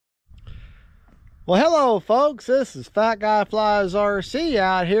Well, hello folks, this is Fat Guy Flies RC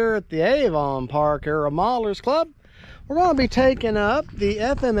out here at the Avon Park Air Modelers Club. We're going to be taking up the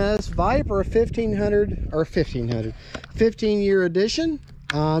FMS VIPER 15-year edition,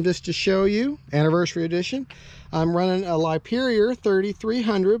 just to show you, anniversary edition. I'm running a Superior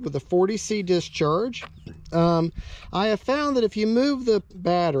 3300 with a 40C discharge. I have found that if you move the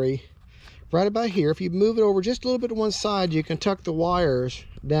battery right about here, if you move it over just a little bit to one side, you can tuck the wires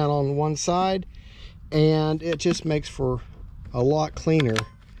down on one side, and it just makes for a lot cleaner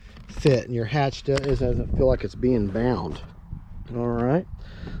fit, and your hatch doesn't feel like it's being bound. All right,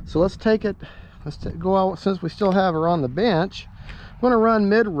 so let's take it, go out. Since we still have her on the bench, I'm going to run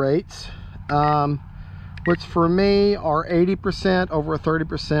mid rates, which for me are 80% over a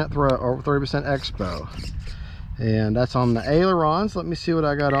 30% throw, over 30% expo, and that's on the ailerons. Let me see what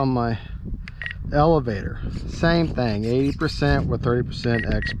I got on my elevator. Same thing, 80% with 30%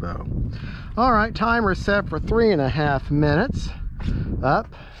 expo. All right, timer set for 3.5 minutes. Up,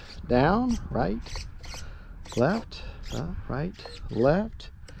 down, right, left, up, right, left.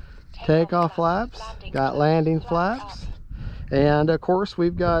 Takeoff flaps, got landing flaps, and of course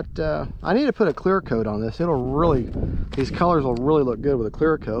we've got I need to put a clear coat on this. It'll really, these colors will really look good with a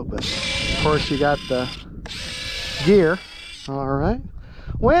clear coat, but of course you got the gear. All right,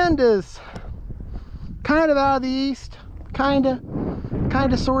 wind is kind of out of the east, kind of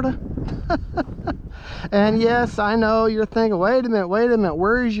sort of. And yes, I know you're thinking, wait a minute,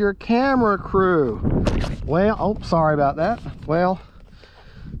 where's your camera crew? Well, oh, sorry about that. Well,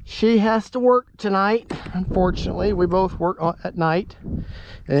 she has to work tonight, unfortunately. We both work at night,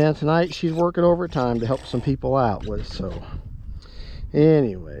 and tonight she's working overtime to help some people out with. So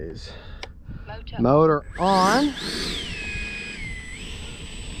anyways, motor on.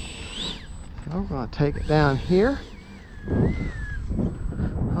 We're going to take it down here.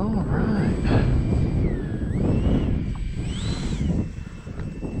 All right.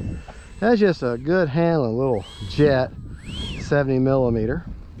 That's just a good handling little jet, 70mm.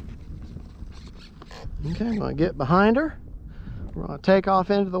 Okay, I'm going to get behind her. We're going to take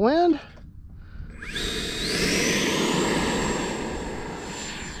off into the wind.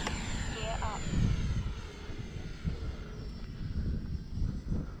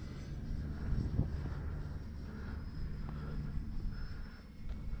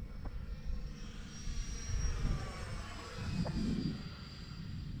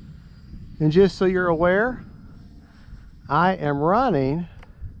 And just so you're aware, I am running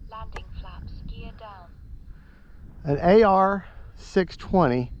landing flaps, gear down, an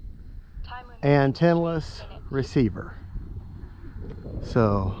AR620 antenna-less receiver.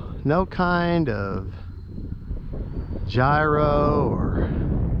 So no kind of gyro or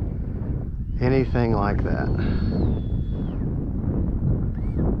anything like that.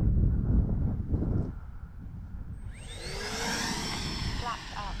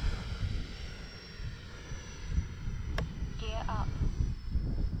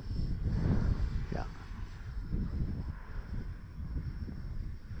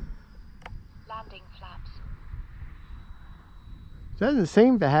 landing flaps. Doesn't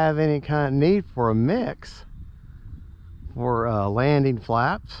seem to have any kind of need for a mix for landing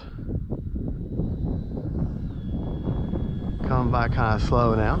flaps. Come by kind of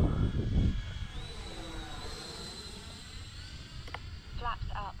slow now. Flaps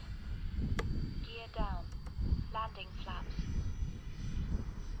up. Gear down. Landing flaps.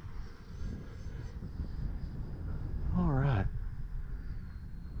 All right.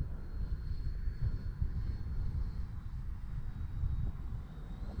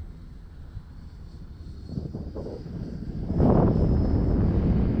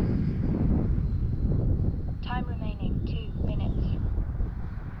 Time remaining 2 minutes.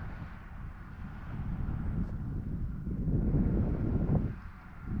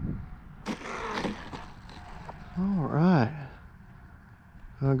 All right.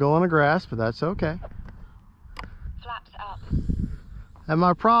 I'm gonna go on the grass, but that's okay. Flaps up. And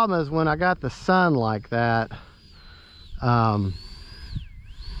my problem is when I got the sun like that, so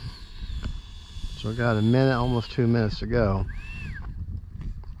I got a minute, almost 2 minutes to go.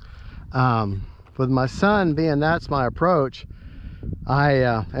 With my sun being that's my approach,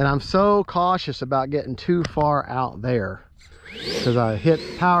 and I'm so cautious about getting too far out there because I hit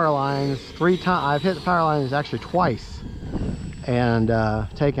power lines 3 times. I've hit the power lines actually twice and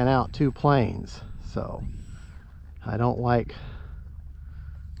taken out 2 planes. So I don't like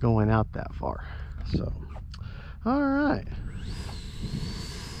going out that far. So all right,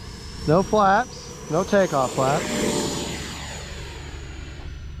 no flaps, no takeoff flaps.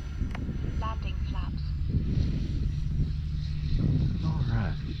 Landing flaps. All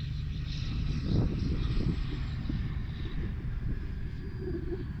right.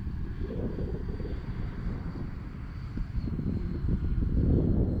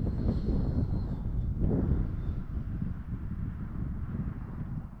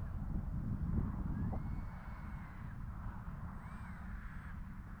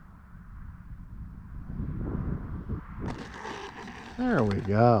 There we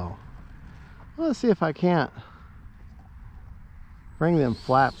go. Let's see if I can't bring them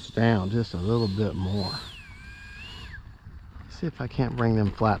flaps down just a little bit more. See if I can't bring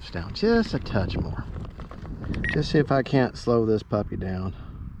them flaps down just a touch more. Just see if I can't slow this puppy down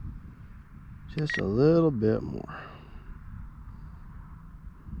just a little bit more.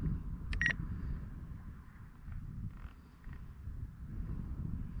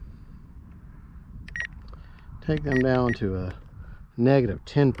 Take them down to a negative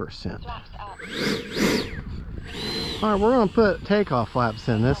 10%. Flaps up. All right, we're going to put takeoff flaps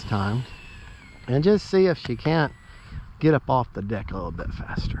in this time and just see if she can't get up off the deck a little bit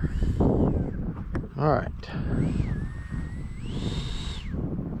faster. All right.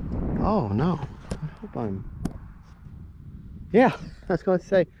 Oh no, I hope I'm, yeah, I was going to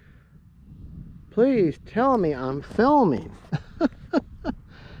say, please tell me I'm filming.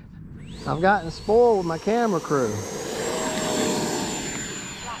 I've gotten spoiled with my camera crew. Flaps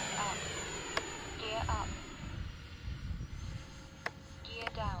up. Gear up. Gear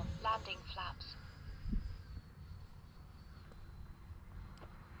down. Landing flaps.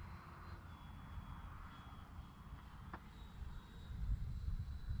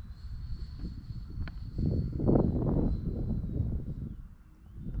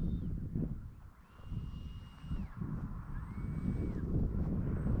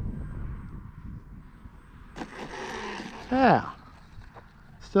 Yeah,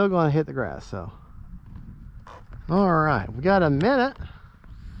 still going to hit the grass, so. All right, we got a minute.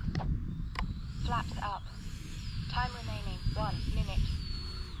 Flaps up. Time remaining 1 minute.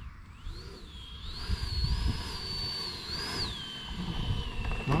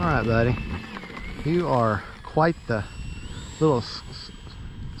 All right, buddy. You are quite the little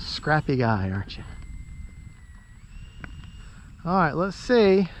scrappy guy, aren't you? All right, let's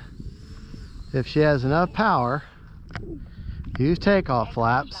see if she has enough power. Use takeoff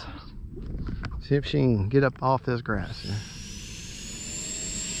flaps. See if she can get up off this grass here.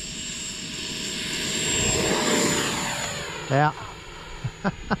 Yeah.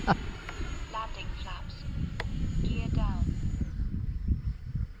 Landing flaps. Gear down.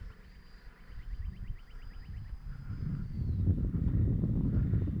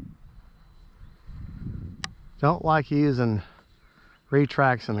 Don't like using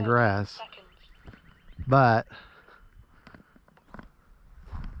retracts in the grass, Seconds. but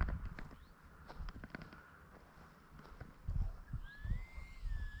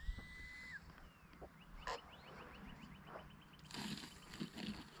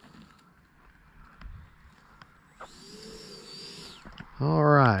all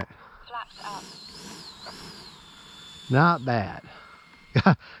right, Flaps up. not bad.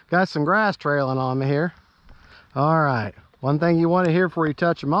 Got some grass trailing on me here. All right, one thing you want to hear before you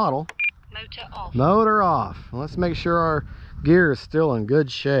touch a model: Motor off. motor off. Let's make sure our gear is still in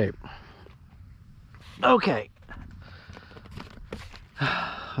good shape. Okay.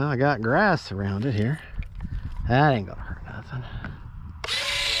 Well, I got grass around it here. That ain't gonna hurt nothing.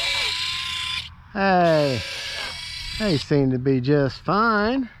 Hey, they seem to be just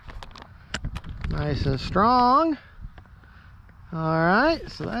fine. Nice and strong. All right,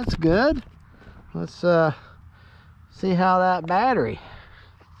 so that's good. Let's see how that battery.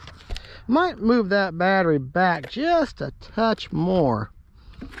 Might move that battery back just a touch more,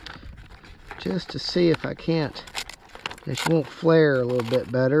 just to see if I can't, if she won't flare a little bit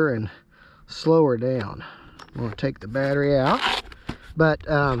better and slow her down. I'm going to take the battery out, but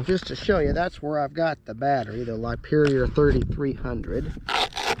just to show you, that's where I've got the battery, the VIPER 3300.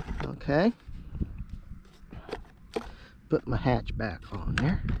 Okay, put my hatch back on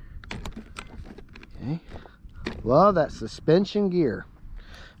there. Okay, love that suspension gear.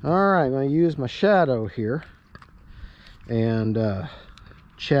 All right, I'm going to use my shadow here and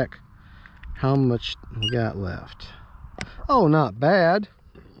check how much we got left. Oh, not bad.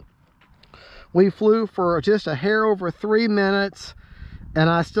 We flew for just a hair over 3 minutes,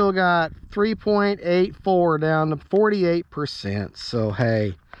 and I still got 3.84 down to 48%. So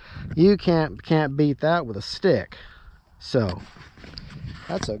hey, you can't beat that with a stick. So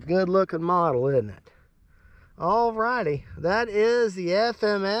that's a good looking model, isn't it? Alrighty, that is the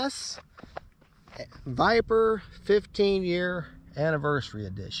FMS VIPER 15-year anniversary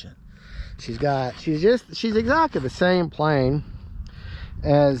edition. She's exactly the same plane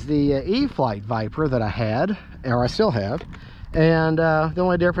as the E-Flight VIPER that I had, or I still have, and the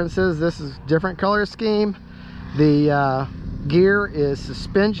only difference is this is different color scheme. The gear is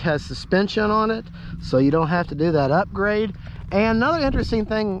has suspension on it, so you don't have to do that upgrade. And another interesting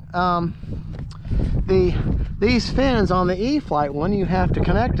thing, these fins on the E-Flight one, you have to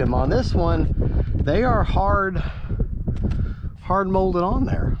connect them. On this one, they are hard hard molded on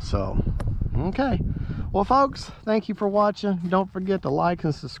there. So, okay. Well, folks, thank you for watching. Don't forget to like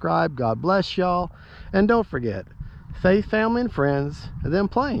and subscribe. God bless y'all. And don't forget, faith, family, and friends, and them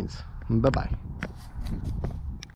planes. Bye-bye.